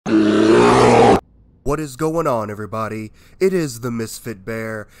What is going on, everybody? It is the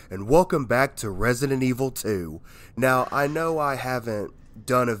Misfitbear, and welcome back to Resident Evil 2. Now, I know I haven't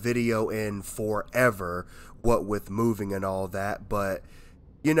done a video in forever, what with moving and all that, but,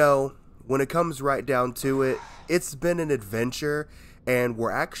 you know, when it comes right down to it, it's been an adventure, and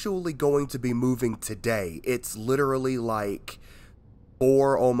we're actually going to be moving today. It's literally like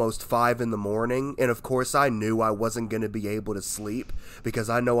 4, almost 5 in the morning, and of course I knew I wasn't going to be able to sleep, because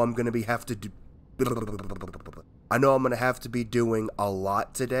I know I'm going to have to be doing a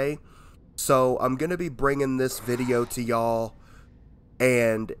lot today. So I'm going to be bringing this video to y'all,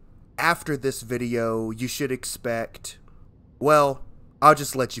 and after this video you should expect, well, I'll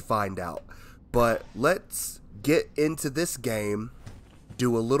just let you find out. But let's get into this game,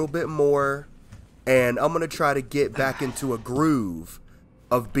 do a little bit more, and I'm going to try to get back into a groove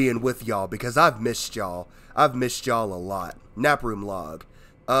of being with y'all, because I've missed y'all. I've missed y'all a lot. Nap room log.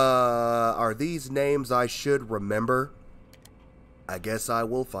 Are these names I should remember? I guess I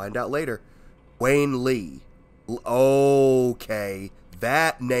will find out later. Wayne Lee. Okay,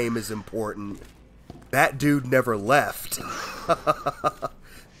 that name is important. That dude never left.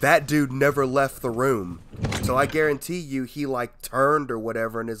 That dude never left the room. So I guarantee you he like turned or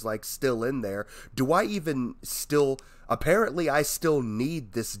whatever and is like still in there. Do I even still... Apparently I still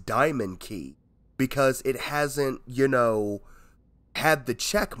need this diamond key because it hasn't, you know, had the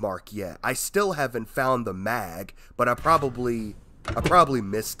check mark yet. I still haven't found the mag, but I probably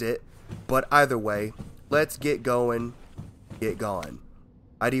missed it. But either way, let's get going, get gone.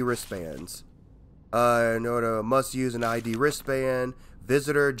 ID wristbands. In order, must use an ID wristband.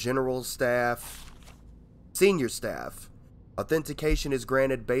 Visitor, general staff, senior staff. Authentication is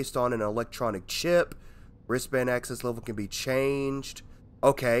granted based on an electronic chip. Wristband access level can be changed.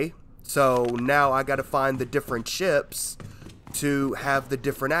 Okay, so now I gotta find the different chips to have the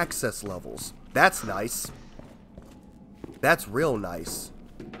different access levels. That's nice. That's real nice.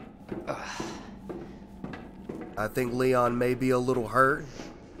 I think Leon may be a little hurt.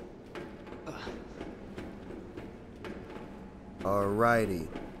 Alrighty.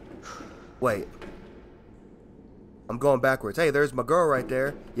 Wait. I'm going backwards. Hey, there's my girl right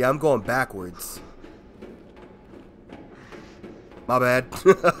there. Yeah, I'm going backwards. My bad.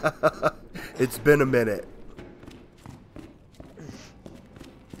 It's been a minute.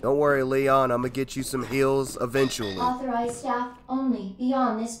 Don't worry, Leon. I'm gonna get you some heals eventually. Authorized staff only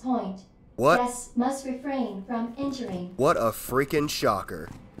beyond this point. What? Guests must refrain from entering. What a freaking shocker.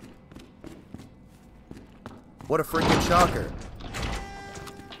 What a freaking shocker.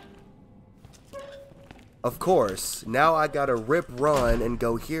 Of course, now I gotta run and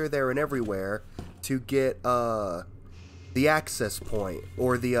go here, there, and everywhere to get, the access point,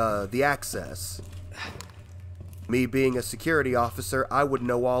 or the access. Me being a security officer, I would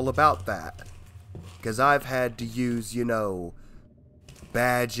know all about that. Because I've had to use, you know,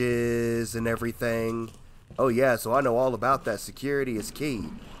 badges and everything. Oh yeah, so I know all about that. Security is key.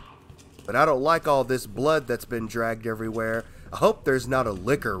 But I don't like all this blood that's been dragged everywhere. I hope there's not a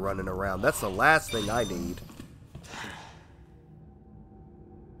liquor running around. That's the last thing I need.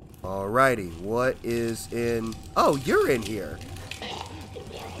 Alrighty, what is in... Oh, you're in here.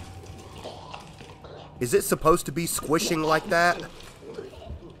 Is it supposed to be squishing like that?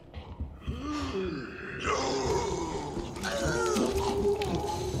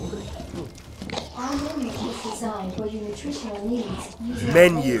 Our menu is designed for your nutritional needs using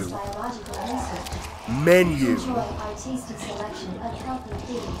Menu. biological research. Menu. Enjoy our tasty selection of healthy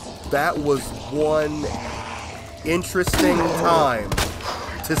foods. That was one interesting time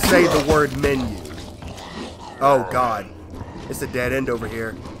to say the word menu. Oh god. It's a dead end over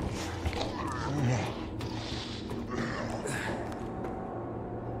here.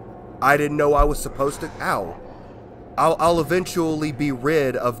 I didn't know I was supposed to... Ow. I'll eventually be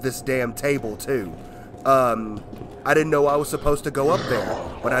rid of this damn table too. I didn't know I was supposed to go up there,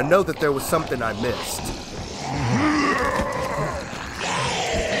 but I know that there was something I missed.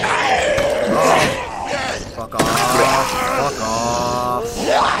 Oh. Fuck off. Fuck off.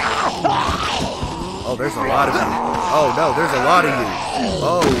 Oh, there's a lot of you. Oh no, there's a lot of you.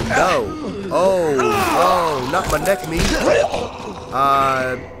 Oh no. Oh, not my neck meat.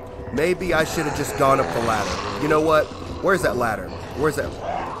 Maybe I should have just gone up the ladder. You know what? Where's that ladder? Where's that?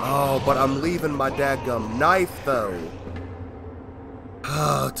 Oh, but I'm leaving my dadgum knife, though.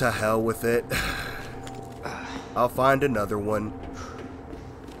 Oh, to hell with it. I'll find another one.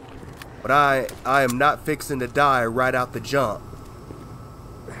 But I am not fixing to die right out the jump.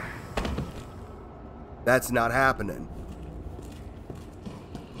 That's not happening.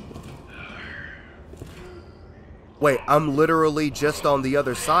 Wait, I'm literally just on the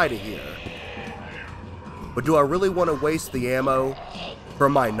other side of here. But do I really want to waste the ammo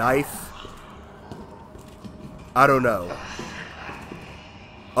from my knife? I don't know.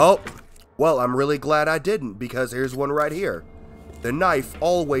 Oh, well, I'm really glad I didn't, because here's one right here. The knife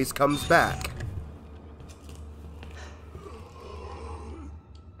always comes back.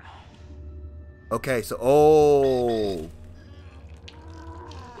 Okay, so, oh.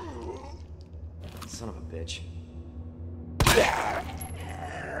 Son of a bitch.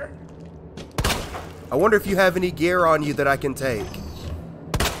 I wonder if you have any gear on you that I can take.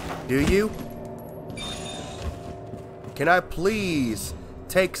 Do you? Can I please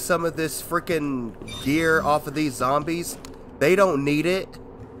take some of this freaking gear off of these zombies? They don't need it.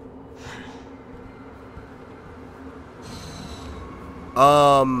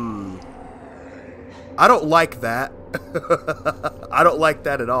 I don't like that. I don't like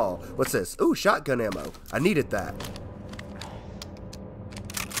that at all. What's this? Ooh, shotgun ammo. I needed that.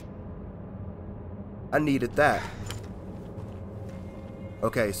 I needed that.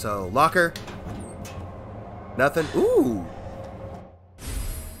 Okay, so locker. Nothing. Ooh.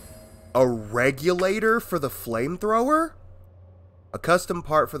 A regulator for the flamethrower? A custom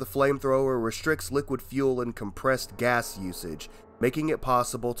part for the flamethrower restricts liquid fuel and compressed gas usage, making it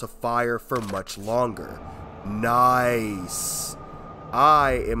possible to fire for much longer. Nice.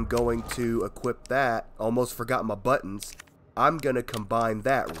 I am going to equip that. Almost forgot my buttons. I'm going to combine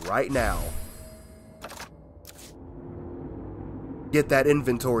that right now. Get that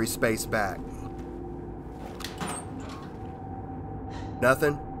inventory space back.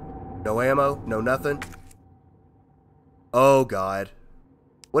 Nothing? No ammo? No nothing? Oh God.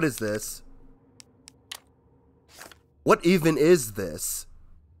 What is this? What even is this?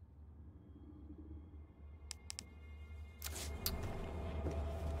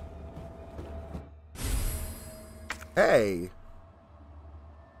 Hey.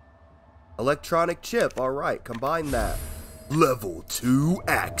 Electronic chip. Alright, combine that. Level 2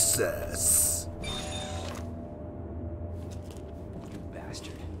 access. You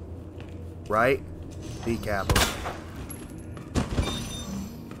bastard. Right? Decap him.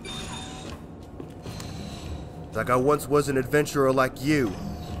 Like I once was an adventurer like you,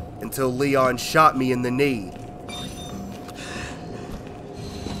 until Leon shot me in the knee.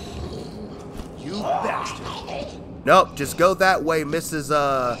 You bastard. Nope, just go that way, Mrs.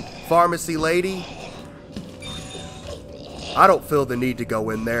 Pharmacy Lady. I don't feel the need to go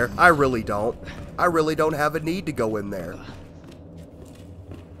in there. I really don't. I really don't have a need to go in there.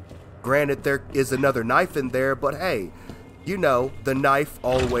 Granted, there is another knife in there, but hey, you know, the knife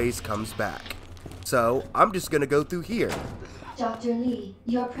always comes back. So, I'm just gonna go through here. Dr. Lee,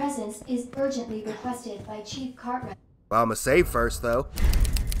 your presence is urgently requested by Chief Cartwright. Well, I'm gonna save first, though.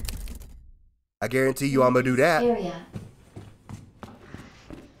 I guarantee you I'm gonna do that. Area.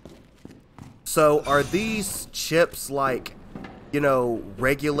 So, are these chips, like, you know,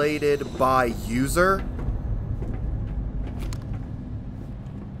 regulated by user?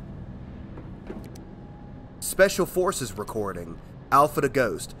 Special Forces recording. Alpha to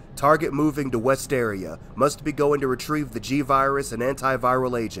Ghost. Target moving to West area. Must be going to retrieve the G-Virus and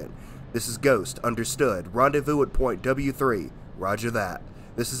antiviral agent. This is Ghost. Understood. Rendezvous at point W3. Roger that.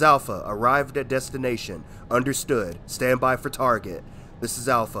 This is Alpha. Arrived at destination. Understood. Stand by for target. This is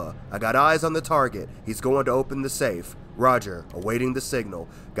Alpha. I got eyes on the target. He's going to open the safe. Roger. Awaiting the signal.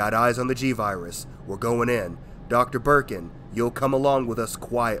 Got eyes on the G-Virus. We're going in. Dr. Birkin, you'll come along with us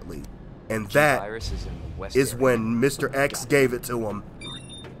quietly. And that is when Mr. X gave it to him.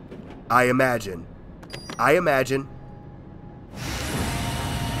 I imagine. I imagine.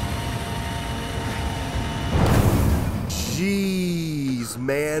 Jeez,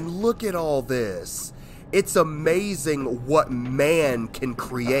 man, look at all this. It's amazing what man can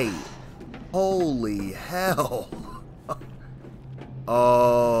create. Holy hell.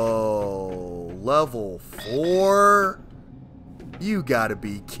 Oh, level 4? You gotta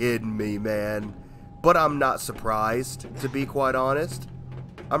be kidding me, man. But I'm not surprised, to be quite honest.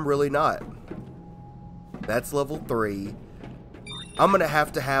 I'm really not. That's level 3. I'm gonna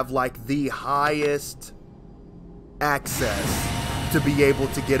have to have like the highest access to be able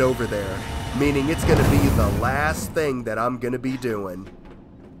to get over there. Meaning it's gonna be the last thing that I'm gonna be doing.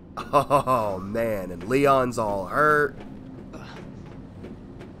 Oh man, and Leon's all hurt.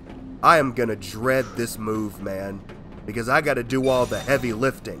 I am gonna dread this move, man. Because I gotta do all the heavy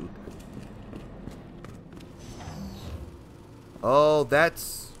lifting. Oh,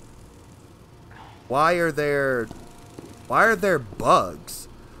 that's... Why are there bugs?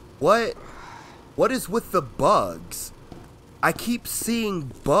 What is with the bugs? I keep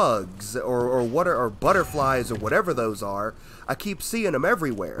seeing bugs or butterflies or whatever those are. I keep seeing them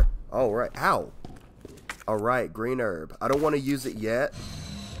everywhere. Oh, right. Ow. Alright, green herb. I don't want to use it yet.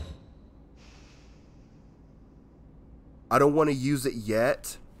 I don't want to use it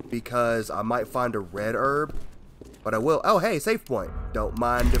yet because I might find a red herb. But I will. Oh, hey, save point. Don't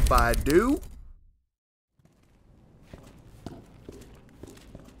mind if I do.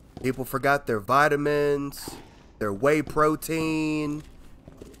 People forgot their vitamins, their whey protein.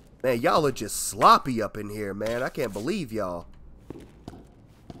 Man, y'all are just sloppy up in here, man. I can't believe y'all.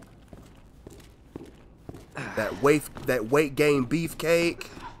 That weight gain beefcake.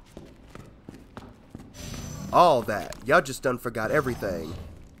 All that. Y'all just done forgot everything.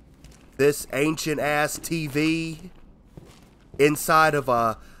 This ancient ass TV inside of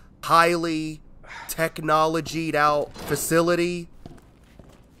a highly technologied out facility.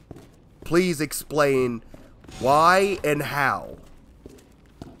 Please explain why and how.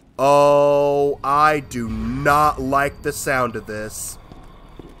 Oh, I do not like the sound of this.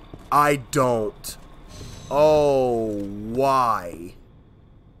 I don't. Oh, why?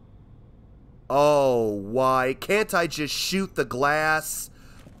 Oh, why? Can't I just shoot the glass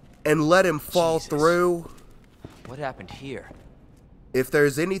and let him fall through? What happened here? If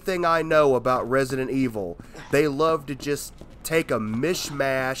there's anything I know about Resident Evil, they love to just take a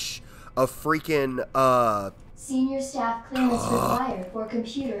mishmash of freaking, Senior staff clearance required for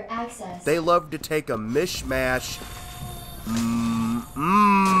computer access. they love to take a mishmash.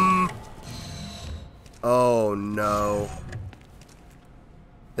 Oh no.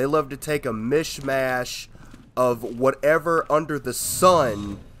 They love to take a mishmash of whatever under the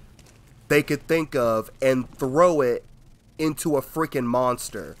sun they could think of and throw it into a freaking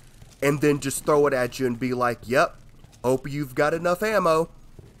monster. And then just throw it at you and be like, yep, hope you've got enough ammo.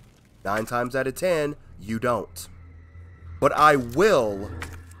 9 times out of 10, you don't. But I will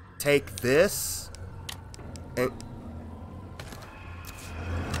take this and...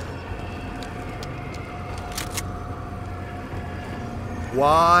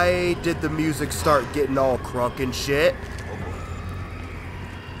 Why did the music start getting all crunk and shit?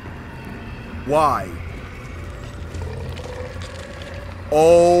 Why?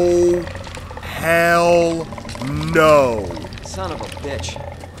 Oh, hell no. Son of a bitch.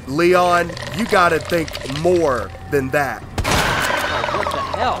 Leon, you gotta think more than that. Oh, what the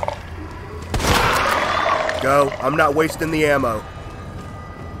hell? Go. I'm not wasting the ammo.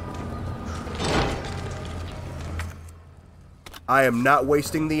 I am not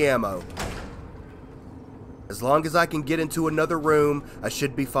wasting the ammo. As long as I can get into another room, I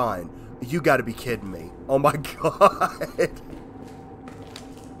should be fine. You gotta be kidding me. Oh my god.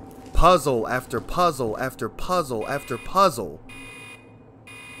 Puzzle after puzzle after puzzle after puzzle.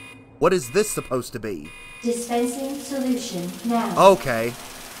 What is this supposed to be? Dispensing solution now. Okay.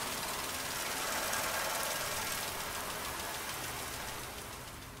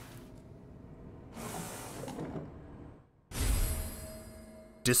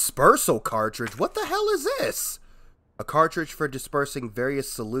 Dispersal cartridge? What the hell is this? A cartridge for dispersing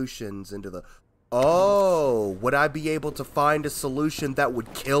various solutions into the... Oh, would I be able to find a solution that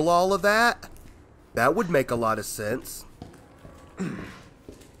would kill all of that? That would make a lot of sense.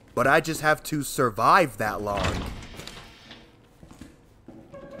 But I just have to survive that long.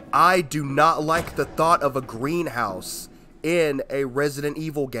 I do not like the thought of a greenhouse in a Resident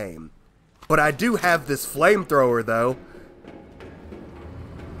Evil game. But I do have this flamethrower, though.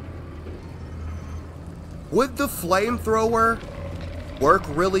 Would the flamethrower work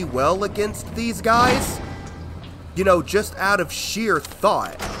really well against these guys? You know, just out of sheer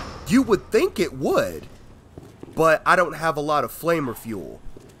thought. You would think it would. But I don't have a lot of flamer fuel.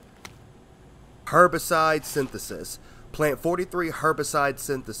 Herbicide synthesis. Plant 43 herbicide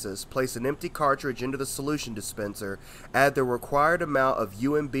synthesis. Place an empty cartridge into the solution dispenser. Add the required amount of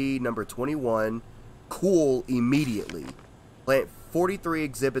UMB number 21. Cool immediately. Plant 43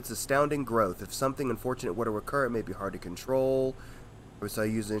 exhibits astounding growth. If something unfortunate were to occur, it may be hard to control. So I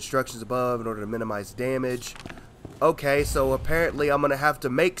use the instructions above in order to minimize damage. Okay, so apparently I'm going to have to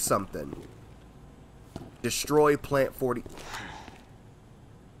make something. Destroy plant 40.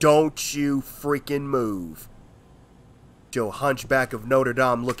 Don't you freaking move. Joe Hunchback of Notre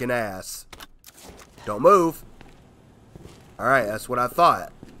Dame looking ass. Don't move. Alright, that's what I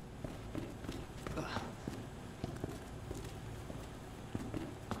thought.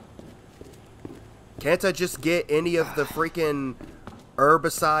 Can't I just get any of the freaking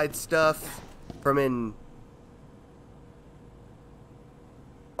herbicide stuff from in...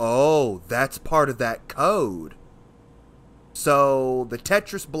 Oh, that's part of that code. So, the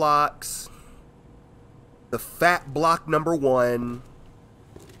Tetris blocks, the fat block number 1.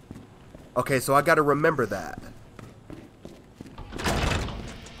 Okay, so I gotta remember that.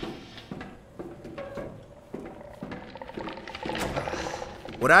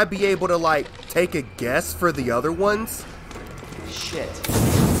 Would I be able to, like, take a guess for the other ones? Shit.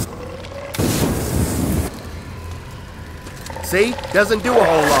 See? Doesn't do a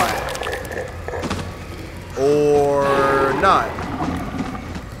whole lot. Or not.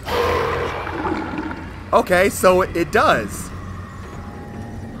 Okay, so it does.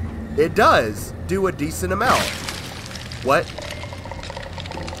 It does do a decent amount. What?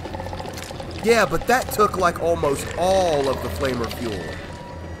 Yeah, but that took like almost all of the flamer fuel.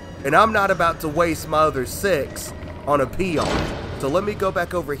 And I'm not about to waste my other 6 on a peon. So let me go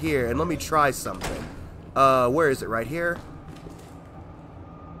back over here and let me try something. Where is it? Right here?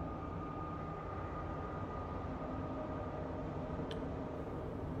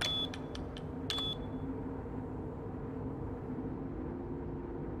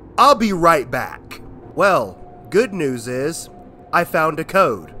 I'll be right back. Well, good news is I found a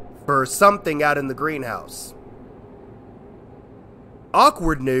code for something out in the greenhouse.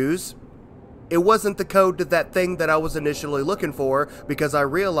 Awkward news, it wasn't the code to that thing that I was initially looking for, because I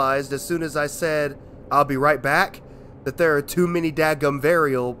realized as soon as I said I'll be right back that there are too many daggum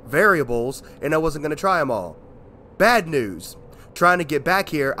variables and I wasn't going to try them all. Bad news, trying to get back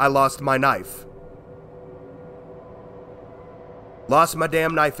here, I lost my knife. Lost my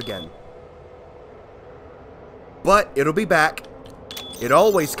damn knife again. But it'll be back. It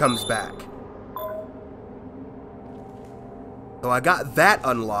always comes back. So I got that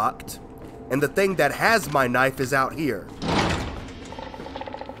unlocked. And the thing that has my knife is out here.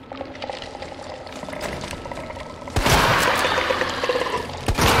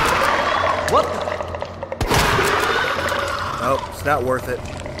 What? Oh, it's not worth it.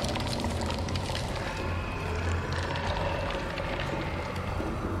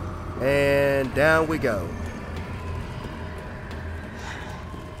 And down we go.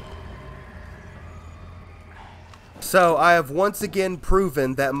 So I have once again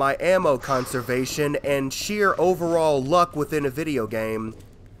proven that my ammo conservation and sheer overall luck within a video game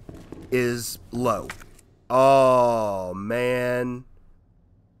is low. Oh man.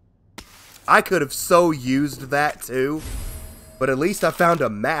 I could have so used that too. But at least I found a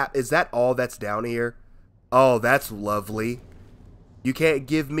map. Is that all that's down here? Oh, that's lovely. You can't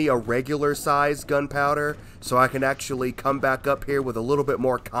give me a regular size gunpowder so I can actually come back up here with a little bit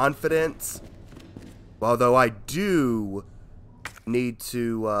more confidence? Although I do need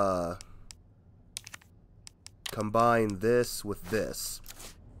to combine this with this.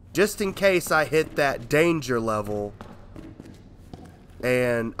 Just in case I hit that danger level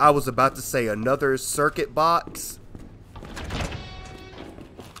and I was about to say another circuit box.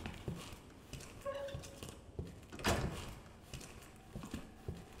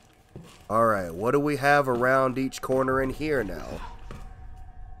 Alright, what do we have around each corner in here now?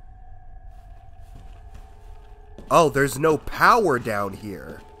 Oh, there's no power down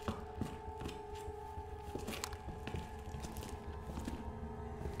here.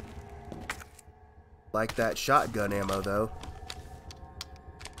 Like that shotgun ammo, though.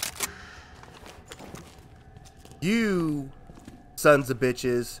 You sons of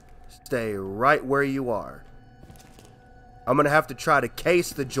bitches, stay right where you are. I'm gonna have to try to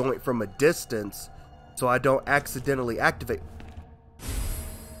case the joint from a distance so I don't accidentally activate.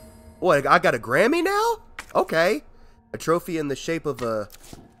 What, I got a Grammy now? Okay. A trophy in the shape of a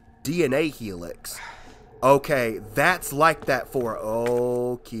DNA helix. Okay, that's like that for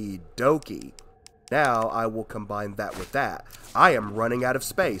okie dokie. Now I will combine that with that. I am running out of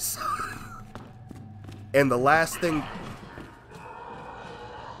space. And the last thing...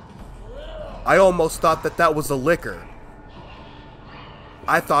 I almost thought that that was a liquor.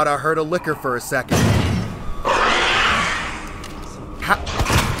 I thought I heard a liquor for a second.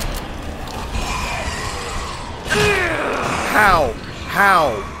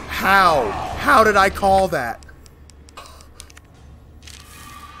 How did I call that?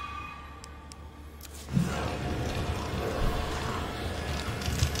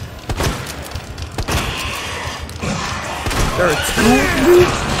 There are 2 of you?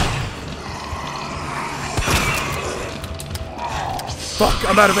 Fuck,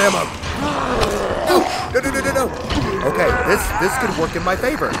 I'm out of ammo. No. Okay, this could work in my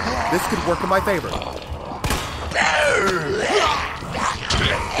favor. This could work in my favor.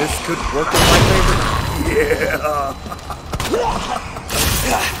 This could work in my favor. Yeah.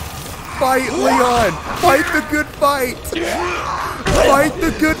 Fight, Leon. Fight the good fight. Fight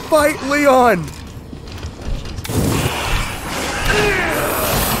the good fight, Leon.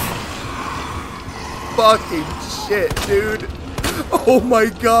 Fucking shit, dude. Oh my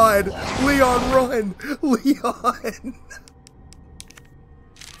god. Leon, run. Leon.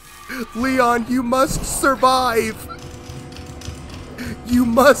 Leon, you must survive. You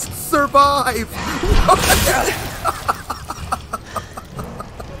must survive!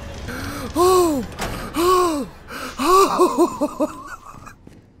 Oh! Oh! Oh!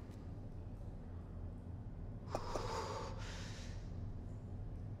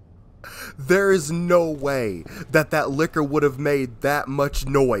 There is no way that that liquor would have made that much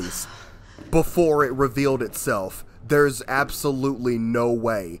noise before it revealed itself. There's absolutely no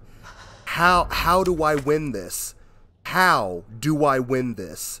way. How do I win this? How do I win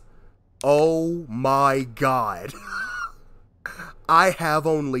this? Oh my god. I have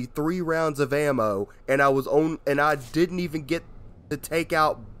only 3 rounds of ammo and I didn't even get to take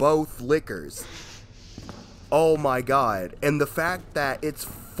out both liquors. Oh my god. And the fact that it's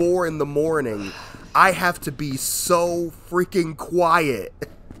 4 in the morning, I have to be so freaking quiet.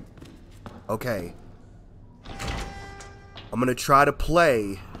 Okay. I'm gonna try to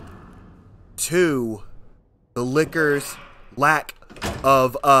play to the liquor's lack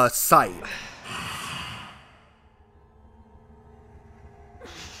of sight.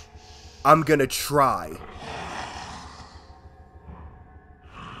 I'm gonna try.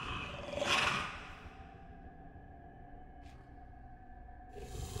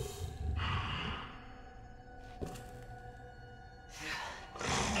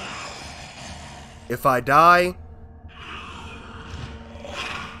 If I die,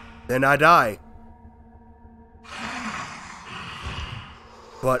 then I die.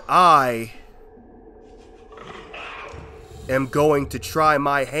 But I am going to try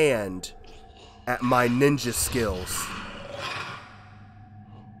my hand at my ninja skills.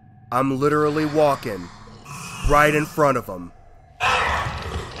 I'm literally walking right in front of them.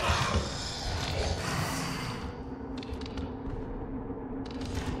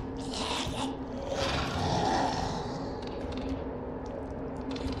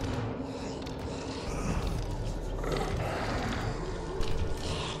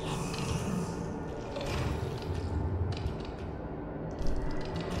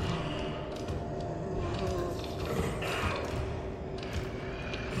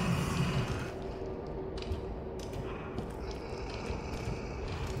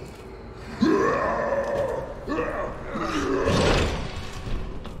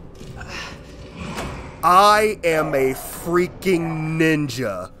 I am a freaking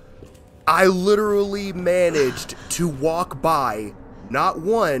ninja. I literally managed to walk by not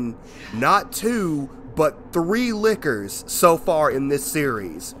 1, not 2, but 3 liquors so far in this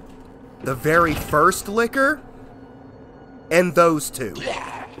series. The very first liquor and those 2.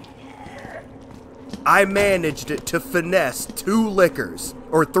 I managed to finesse 2 liquors,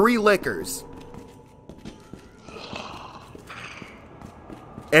 or 3 liquors.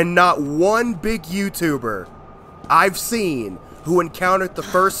 And not one big YouTuber I've seen who encountered the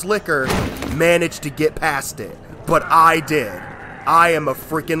first liquor managed to get past it. But I did. I am a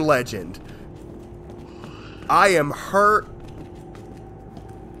freaking legend. I am hurt.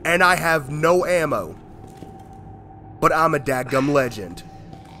 And I have no ammo. But I'm a dadgum legend.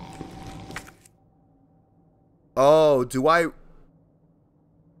 Oh, do I...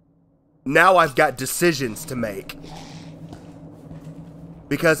 Now I've got decisions to make.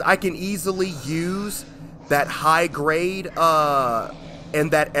 Because I can easily use that high grade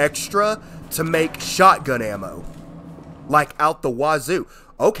and that extra to make shotgun ammo. Like out the wazoo.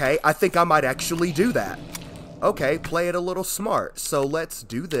 Okay, I think I might actually do that. Okay, play it a little smart. So let's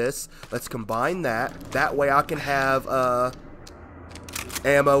do this. Let's combine that. That way I can have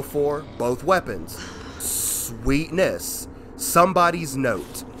ammo for both weapons. Sweetness. Somebody's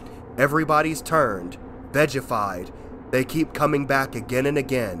note. Everybody's turned. Vegified. They keep coming back again and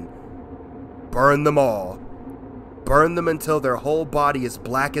again. Burn them all. Burn them until their whole body is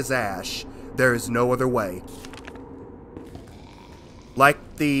black as ash. There is no other way.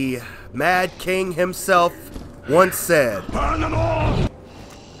 Like the Mad King himself once said. Burn them all!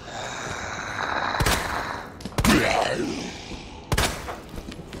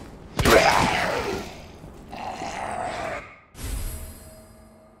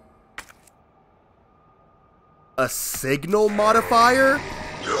 A signal modifier?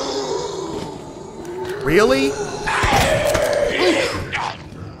 Really?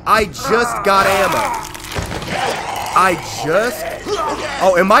 I just got ammo.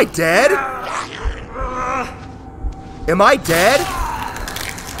 Oh, am I dead? Am I dead?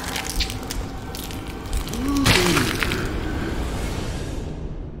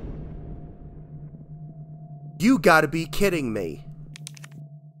 You gotta be kidding me.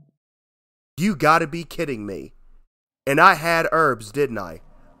 You gotta be kidding me. And I had herbs, didn't I?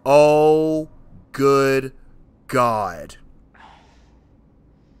 Oh, good God.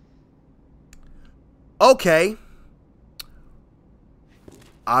 Okay.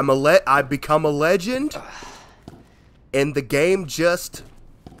 I become a legend, and the game just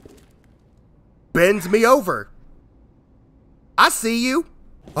bends me over. I see you.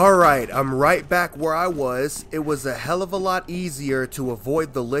 Alright, I'm right back where I was. It was a hell of a lot easier to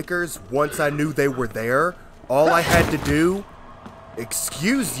avoid the lickers once I knew they were there. All I had to do,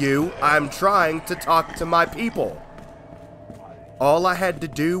 excuse you, I'm trying to talk to my people. All I had to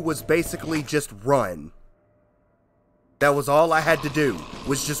do was basically just run. That was all I had to do,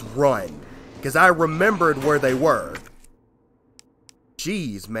 was just run. Because I remembered where they were.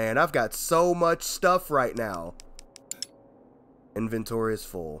 Jeez, man, I've got so much stuff right now. Inventory is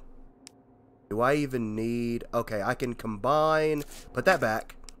full. Do I even need... Okay, I can combine... Put that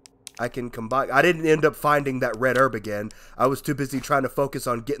back. I can combine... I didn't end up finding that red herb again. I was too busy trying to focus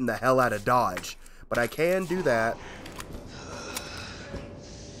on getting the hell out of Dodge. But I can do that.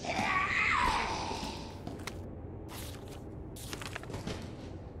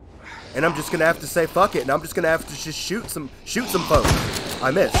 And I'm just gonna have to say fuck it, and I'm just gonna have to just shoot some folks. I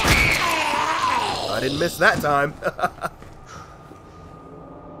missed. I didn't miss that time.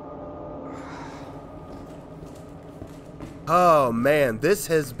 Oh man, this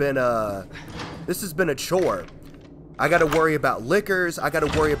has been a chore. I gotta worry about lickers, I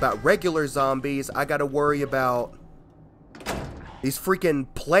gotta worry about regular zombies, I gotta worry about these freaking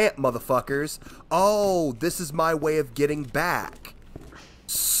plant motherfuckers. Oh, this is my way of getting back.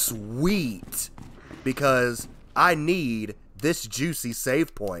 Sweet. Because I need this juicy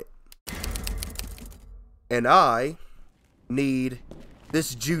save point. And I need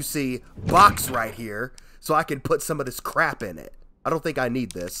this juicy box right here so I can put some of this crap in it. I don't think I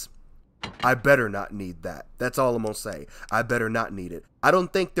need this. I better not need that. That's all I'm gonna say. I better not need it. I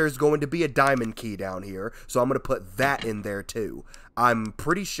don't think there's going to be a diamond key down here, so I'm gonna put that in there too. I'm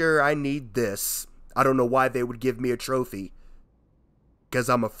pretty sure I need this. I don't know why they would give me a trophy. Because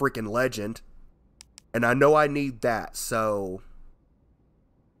I'm a freaking legend. And I know I need that, so...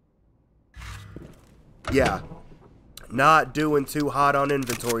 Yeah. Not doing too hot on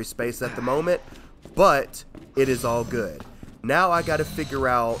inventory space at the moment, but it is all good. Now I gotta figure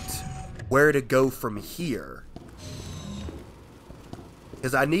out where to go from here.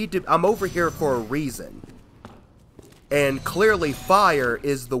 Because I'm over here for a reason. And clearly fire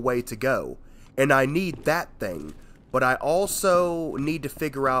is the way to go. And I need that thing. But I also need to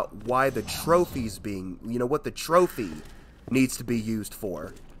figure out why the trophy's being... You know, what the trophy needs to be used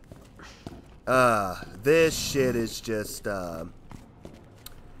for. This shit is just, it's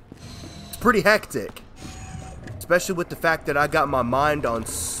pretty hectic. Especially with the fact that I got my mind on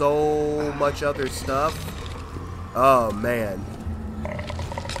so much other stuff. Oh, man.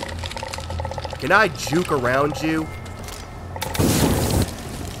 Can I juke around you?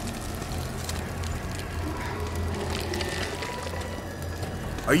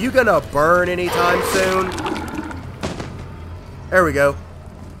 Are you gonna burn anytime soon? There we go.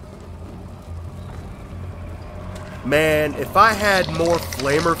 Man, if I had more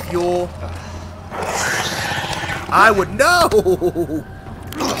flamer fuel, I would know.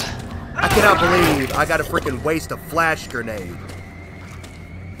 I cannot believe I gotta freaking waste a flash grenade.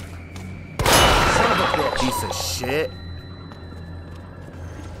 Son of a piece of shit.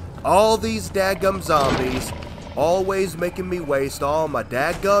 All these dadgum zombies always making me waste all my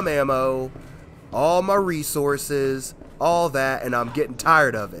dadgum ammo, all my resources, all that, and I'm getting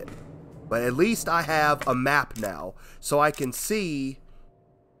tired of it. But at least I have a map now, so I can see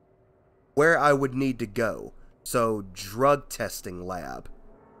where I would need to go. So, drug testing lab.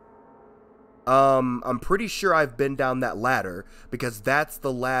 I'm pretty sure I've been down that ladder, because that's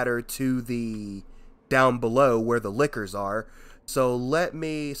the ladder to the down below where the lickers are. So let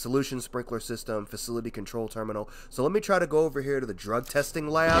me, solution sprinkler system, facility control terminal. So let me try to go over here to the drug testing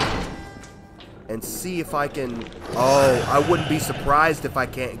lab and see if I can, oh, I wouldn't be surprised if I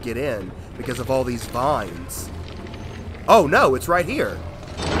can't get in because of all these vines. Oh no, it's right here.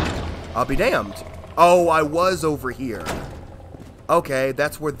 I'll be damned. Oh, I was over here. Okay,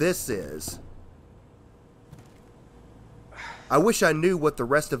 that's where this is. I wish I knew what the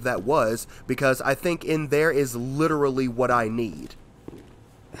rest of that was, because I think in there is literally what I need.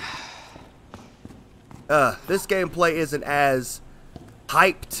 This gameplay isn't as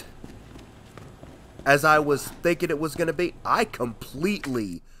hyped as I was thinking it was going to be. I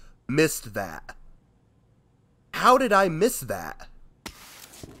completely missed that. How did I miss that?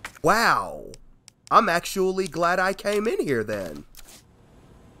 Wow. I'm actually glad I came in here then.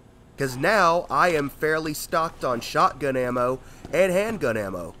 Because now I am fairly stocked on shotgun ammo and handgun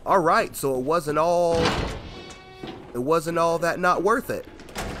ammo. Alright, so it wasn't all that not worth it.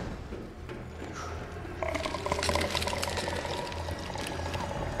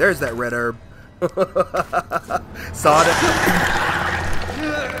 There's that red herb. Sonic.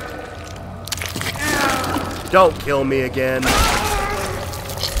 Don't kill me again.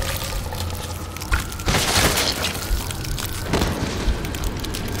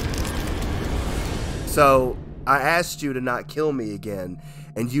 So, I asked you to not kill me again,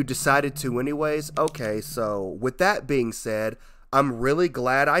 and you decided to anyways? Okay, so, with that being said, I'm really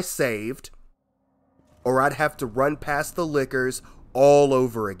glad I saved, or I'd have to run past the liquors all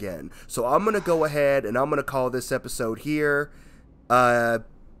over again. So, I'm going to go ahead, and I'm going to call this episode here.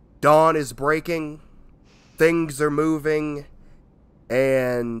 Dawn is breaking, things are moving,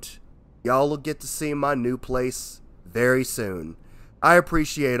 and y'all will get to see my new place very soon. I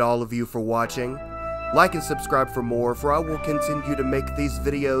appreciate all of you for watching. Like and subscribe for more, for I will continue to make these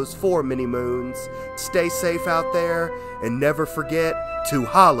videos for Mini Moons. Stay safe out there, and never forget to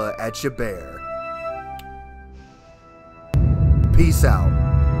holla at your bear. Peace out.